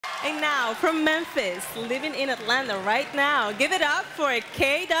And now, from Memphis, living in Atlanta right now, give it up for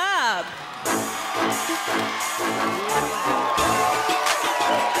K-Dubb.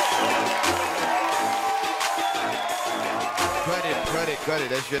 Cut it.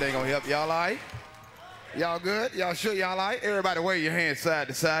 That shit ain't gonna help. Y'all all right? Y'all good? Y'all sure y'all all right? Everybody wave your hands side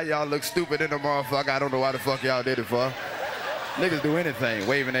to side. Y'all look stupid in the motherfucker. I don't know why the fuck y'all did it for. Niggas do anything,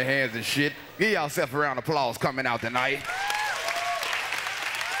 waving their hands and shit. Give yourself a round of applause coming out tonight.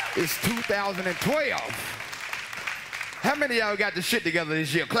 It's 2012. How many of y'all got the shit together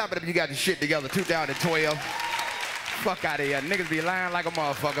this year? Clap it up if you got the shit together, 2012. Fuck out of here. Niggas be lying like a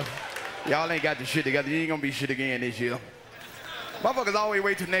motherfucker. Y'all ain't got the shit together. You ain't gonna be shit again this year. Motherfuckers always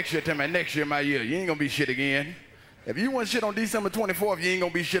wait till next year, tell me next year my year. You ain't gonna be shit again. If you want shit on December 24th, you ain't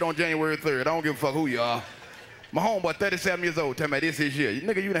gonna be shit on January 3rd. I don't give a fuck who you are. My homeboy, 37 years old, tell me this is year.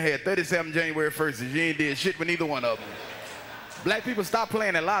 Nigga, you done had 37 January 1st, you ain't did shit with neither one of them. Black people, stop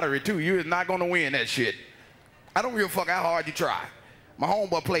playing the lottery too. You is not gonna win that shit. I don't give a fuck how hard you try. My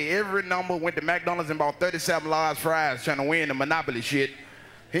homeboy played every number, went to McDonald's and bought 37 large fries trying to win the Monopoly shit.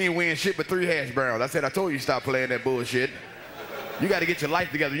 He ain't win shit but 3 hash browns. I said, I told you stop playing that bullshit. You gotta get your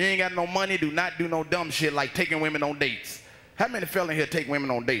life together. You ain't got no money, do not do no dumb shit like taking women on dates. How many fell in here take women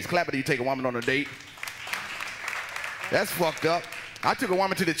on dates? Clap it if you take a woman on a date. That's fucked up. I took a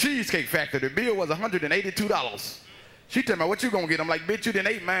woman to the Cheesecake Factory. The bill was $182. She told me, what you gonna get? I'm like, bitch, you done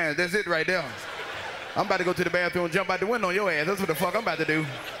ate mine. That's it right there. I'm about to go to the bathroom and jump out the window on your ass. That's what the fuck I'm about to do.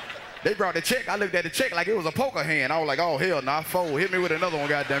 They brought the check. I looked at the check like it was a poker hand. I was like, oh, hell nah, fold. Hit me with another one,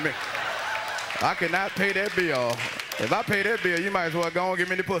 goddammit. I cannot pay that bill. If I pay that bill, you might as well go and give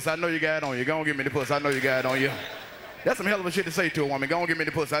me the pussy. I know you got it on you. Go and give me the pussy. I know you got it on you. That's some hell of a shit to say to a woman. Go and give me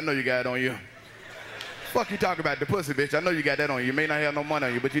the pussy. I know you got it on you. Fuck you talk about the pussy, bitch. I know you got that on you. You may not have no money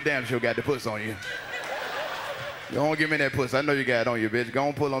on you, but you damn sure got the pussy on you. Go and give me that pussy. I know you got it on you, bitch. Go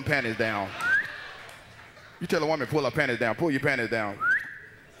and pull them panties down. You tell a woman, pull her panties down. Pull your panties down.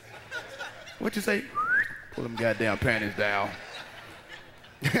 What you say? Pull them goddamn panties down.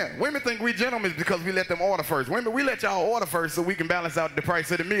 Women think we gentlemen because we let them order first. Women, we let y'all order first so we can balance out the price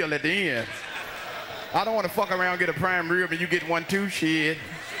of the meal at the end. I don't want to fuck around and get a prime rib and you get one too, shit.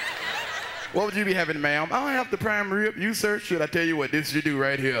 What would you be having, ma'am? I don't have the prime rib. You, sir? Should I tell you what this you do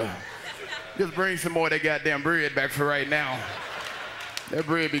right here? Just bring some more of that goddamn bread back for right now. That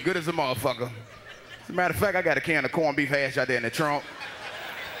bread be good as a motherfucker. As a matter of fact, I got a can of corned beef hash out there in the trunk.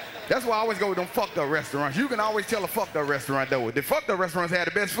 That's why I always go with them fucked up restaurants. You can always tell a fucked up restaurant though. The fucked up restaurants have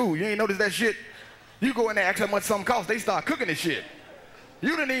the best food. You ain't noticed that shit? You go in there, ask how much something costs, they start cooking the shit.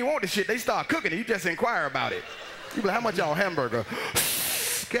 You didn't even want the shit, they start cooking it. You just inquire about it. You be like, how much y'all hamburger?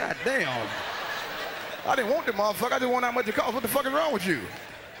 God damn. I didn't want the motherfucker, I just want how much it costs. What the fuck is wrong with you?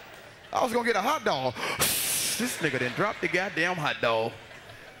 I was gonna get a hot dog. This nigga done dropped the goddamn hot dog.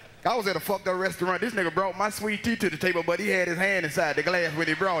 I was at a fucked up restaurant. This nigga brought my sweet tea to the table, but he had his hand inside the glass when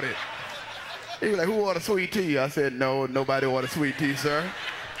he brought it. He was like, who ordered sweet tea? I said, no, nobody ordered sweet tea, sir.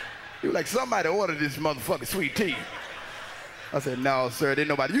 He was like, somebody ordered this motherfucking sweet tea. I said, no, sir, didn't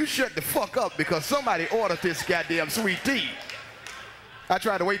nobody. You shut the fuck up because somebody ordered this goddamn sweet tea. I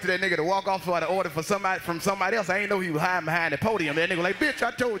tried to wait till that nigga to walk off so I to order for from somebody else. I ain't know he was hiding behind the podium. That nigga like, bitch, I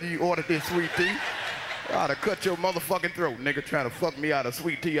told you ordered this sweet tea. I ought to cut your motherfucking throat, nigga, trying to fuck me out of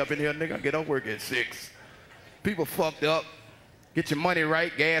sweet tea up in here, nigga. I get off work at 6. People fucked up. Get your money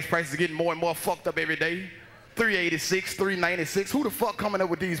right. Gas prices getting more and more fucked up every day. $3.86, $3.96. Who the fuck coming up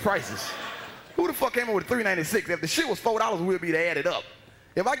with these prices? Who the fuck came up with $3.96? If the shit was $4, we'll be to add it up.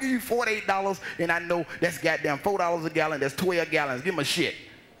 If I give you $48 and I know that's goddamn $4 a gallon, that's 12 gallons, give me a shit.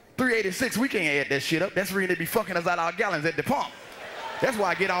 $3.86, we can't add that shit up. That's really they be fucking us out our gallons at the pump. That's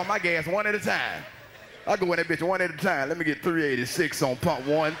why I get all my gas one at a time. I go in that bitch one at a time. Let me get $3.86 on pump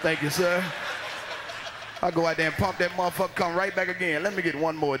 1. Thank you, sir. I go out there and pump that motherfucker, come right back again. Let me get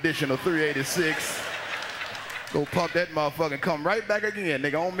one more additional $3.86. Go pump that motherfucker and come right back again. Nigga,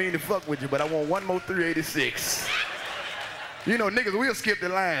 I don't mean to fuck with you, but I want one more $3.86. You know, niggas, we'll skip the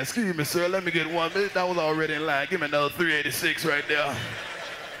line. Excuse me, sir. Let me get one. That was already in line. Give me another $3.86 right there.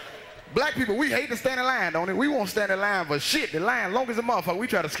 Black people, we hate to stand in line, don't we? We won't stand in line for shit. The line, long as a motherfucker, we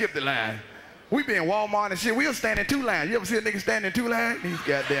try to skip the line. We be in Walmart and shit, we'll stand in 2 lines. You ever see a nigga stand in 2 lines? These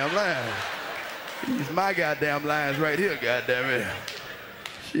goddamn lines. These my goddamn lines right here, goddamn it.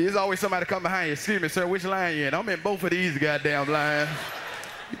 Shit, there's always somebody come behind you. Excuse me, sir, which line you in? I'm in both of these goddamn lines.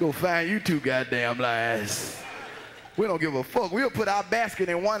 You go find you 2 goddamn lines. We don't give a fuck. We'll put our basket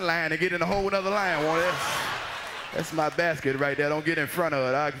in one line and get in a whole other line. That's my basket right there. Don't get in front of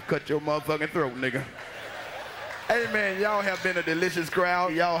it. I'll cut your motherfucking throat, nigga. Hey, man, y'all have been a delicious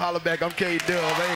crowd. Y'all holler back. I'm K-Dubb.